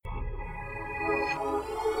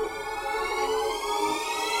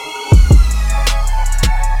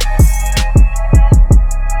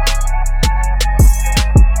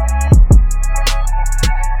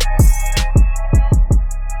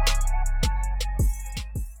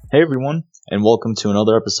Hey everyone, and welcome to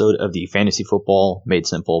another episode of the Fantasy Football Made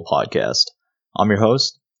Simple podcast. I'm your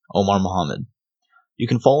host, Omar Muhammad. You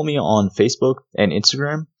can follow me on Facebook and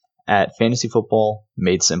Instagram at Fantasy Football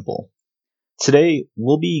Made Simple. Today,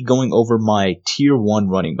 we'll be going over my Tier 1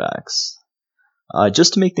 running backs.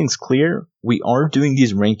 Just to make things clear, we are doing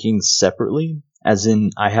these rankings separately, as in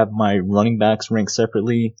I have my running backs ranked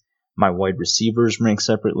separately, my wide receivers ranked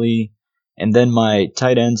separately, and then my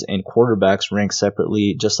tight ends and quarterbacks ranked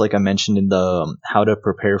separately, just like I mentioned in the how to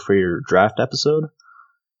prepare for your draft episode.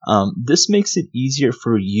 This makes it easier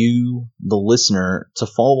for you, the listener, to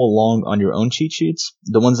follow along on your own cheat sheets,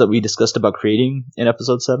 the ones that we discussed about creating in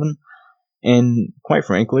episode 7. And quite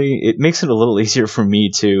frankly, it makes it a little easier for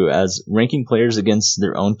me too, as ranking players against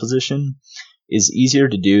their own position is easier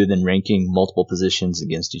to do than ranking multiple positions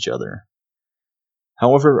against each other.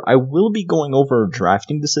 However, I will be going over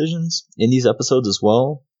drafting decisions in these episodes as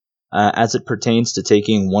well, as it pertains to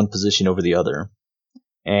taking one position over the other.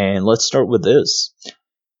 And let's start with this.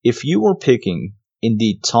 If you were picking in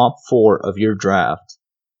the top 4 of your draft,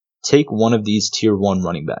 take one of these Tier 1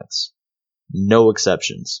 running backs. No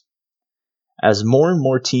exceptions. As more and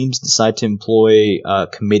more teams decide to employ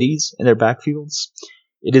committees in their backfields,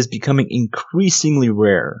 it is becoming increasingly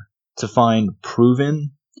rare to find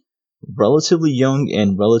proven, relatively young,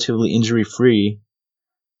 and relatively injury-free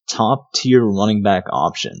top-tier running back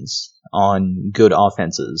options on good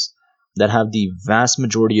offenses that have the vast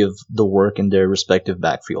majority of the work in their respective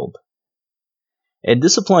backfield. And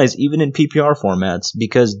this applies even in PPR formats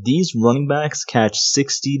because these running backs catch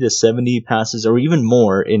 60 to 70 passes or even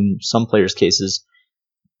more in some players' cases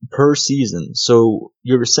per season. So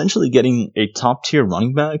you're essentially getting a top tier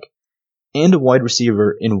running back and a wide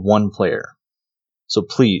receiver in one player. So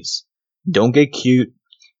please, don't get cute.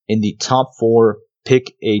 In the top 4,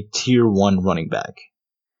 pick a tier 1 running back.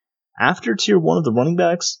 After tier 1 of the running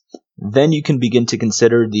backs, then you can begin to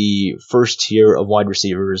consider the first tier of wide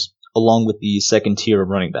receivers along with the second tier of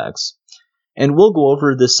running backs. And we'll go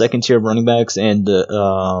over this second tier of running backs and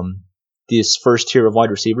this first tier of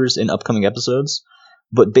wide receivers in upcoming episodes.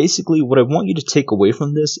 But basically, what I want you to take away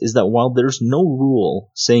from this is that while there's no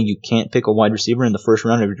rule saying you can't pick a wide receiver in the first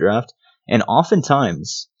round of your draft, and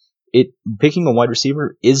oftentimes picking a wide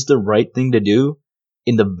receiver is the right thing to do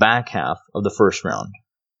in the back half of the first round.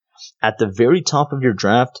 At the very top of your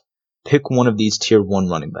draft, pick one of these tier 1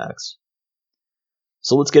 running backs.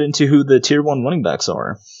 So let's get into who the tier 1 running backs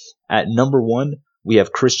are. At number 1, we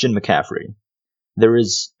have Christian McCaffrey. There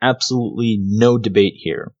is absolutely no debate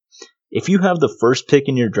here. If you have the first pick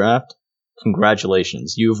in your draft,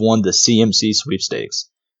 congratulations, you've won the CMC sweepstakes.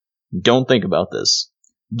 Don't think about this.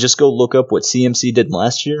 Just go look up what CMC did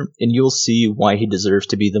last year, and you'll see why he deserves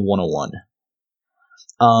to be the 101.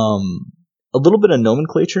 A little bit of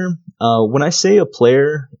nomenclature. When I say a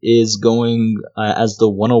player is going as the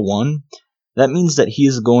 101, that means that he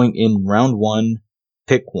is going in round 1,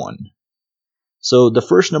 pick 1. So the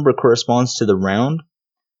first number corresponds to the round,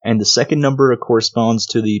 and the second number corresponds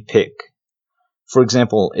to the pick. For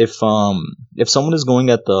example, if someone is going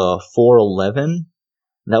at the 411,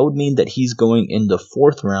 that would mean that he's going in the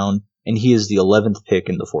 4th round, and he is the 11th pick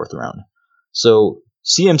in the 4th round. So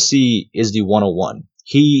CMC is the 101.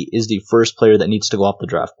 He is the first player that needs to go off the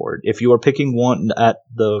draft board. If you are picking one at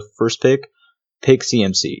the first pick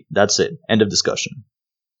CMC. That's it. End of discussion.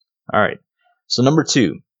 Alright. So number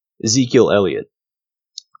 2, Ezekiel Elliott.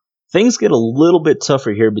 Things get a little bit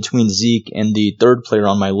tougher here between Zeke and the third player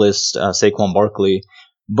on my list, Saquon Barkley,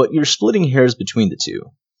 but you're splitting hairs between the two.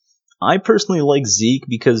 I personally like Zeke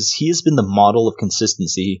because he has been the model of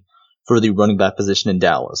consistency for the running back position in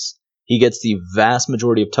Dallas. He gets the vast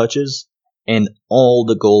majority of touches and all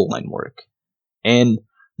the goal line work. And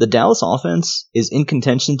the Dallas offense is in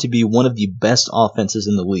contention to be one of the best offenses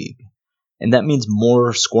in the league, and that means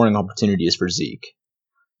more scoring opportunities for Zeke.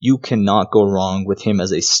 You cannot go wrong with him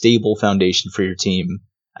as a stable foundation for your team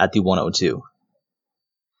at the 102.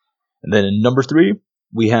 And then in number 3,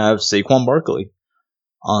 we have Saquon Barkley.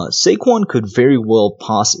 Saquon could very well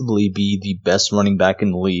possibly be the best running back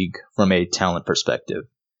in the league from a talent perspective.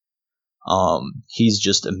 He's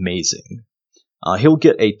just amazing. He'll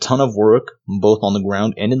get a ton of work, both on the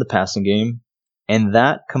ground and in the passing game, and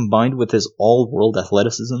that, combined with his all-world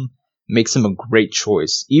athleticism, makes him a great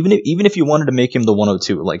choice. Even if you wanted to make him the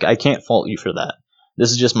 102, I can't fault you for that.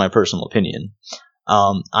 This is just my personal opinion.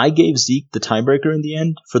 I gave Zeke the tiebreaker in the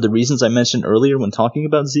end for the reasons I mentioned earlier when talking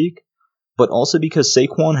about Zeke, but also because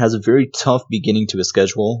Saquon has a very tough beginning to his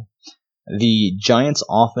schedule. The Giants'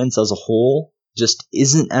 offense as a whole just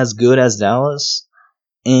isn't as good as Dallas,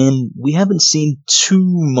 And we haven't seen too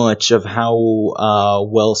much of how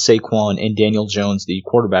well Saquon and Daniel Jones, the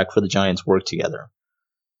quarterback for the Giants, work together.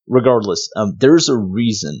 Regardless, there's a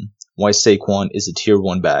reason why Saquon is a tier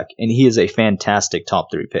 1 back, and he is a fantastic top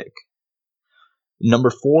 3 pick.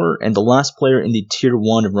 Number 4, and the last player in the tier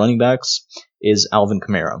 1 of running backs, is Alvin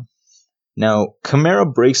Kamara. Now,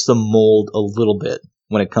 Kamara breaks the mold a little bit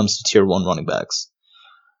when it comes to tier 1 running backs.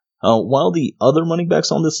 While the other running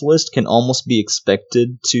backs on this list can almost be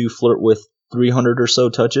expected to flirt with 300 or so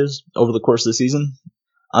touches over the course of the season,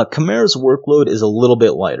 Kamara's workload is a little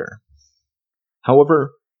bit lighter.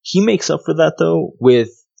 However, he makes up for that, though, with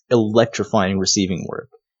electrifying receiving work,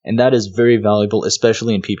 and that is very valuable,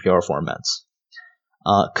 especially in PPR formats.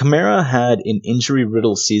 Kamara had an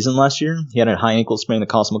injury-riddled season last year. He had a high ankle sprain that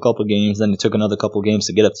cost him a couple games, then it took another couple games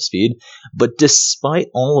to get up to speed. But despite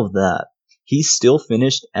all of that, he still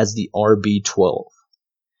finished as the RB12.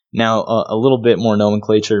 Now, a little bit more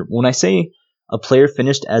nomenclature. When I say a player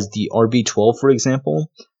finished as the RB12, for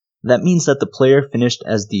example, that means that the player finished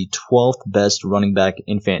as the 12th best running back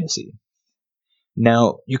in fantasy.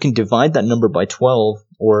 Now, you can divide that number by 12,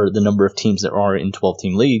 or the number of teams there are in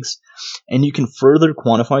 12-team leagues, and you can further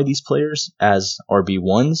quantify these players as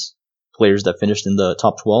RB1s, players that finished in the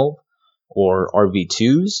top 12, or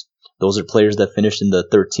RB2s, those are players that finished in the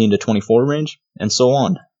 13 to 24 range, and so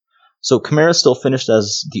on. So Kamara still finished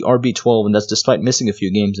as the RB12, and that's despite missing a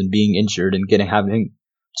few games and being injured and having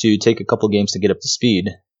to take a couple games to get up to speed.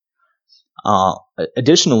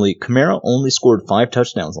 Additionally, Kamara only scored 5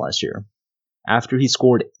 touchdowns last year, after he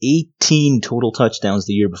scored 18 total touchdowns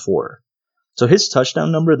the year before. So his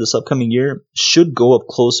touchdown number this upcoming year should go up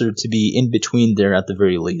closer to be in between there at the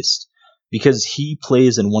very least, because he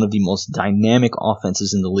plays in one of the most dynamic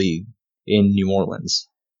offenses in the league in New Orleans.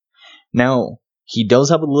 Now, he does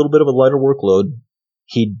have a little bit of a lighter workload.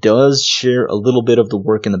 He does share a little bit of the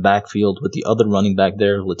work in the backfield with the other running back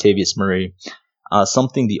there, Latavius Murray,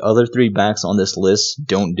 something the other 3 backs on this list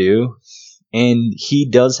don't do. And he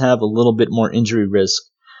does have a little bit more injury risk,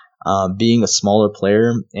 being a smaller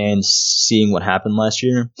player and seeing what happened last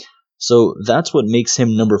year. So that's what makes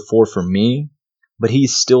him number 4 for me, but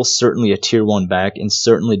he's still certainly a tier 1 back and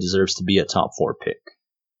certainly deserves to be a top 4 pick.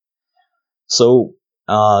 So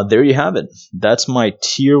there you have it. That's my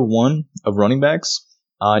tier 1 of running backs.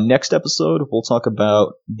 Next episode, we'll talk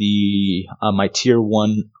about my tier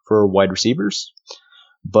 1 for wide receivers.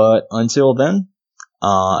 But until then,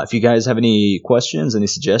 if you guys have any questions, any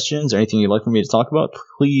suggestions, or anything you'd like for me to talk about,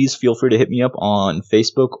 please feel free to hit me up on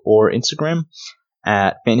Facebook or Instagram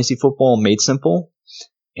at Fantasy Football Made Simple.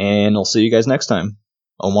 And I'll see you guys next time.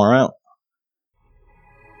 Omar out.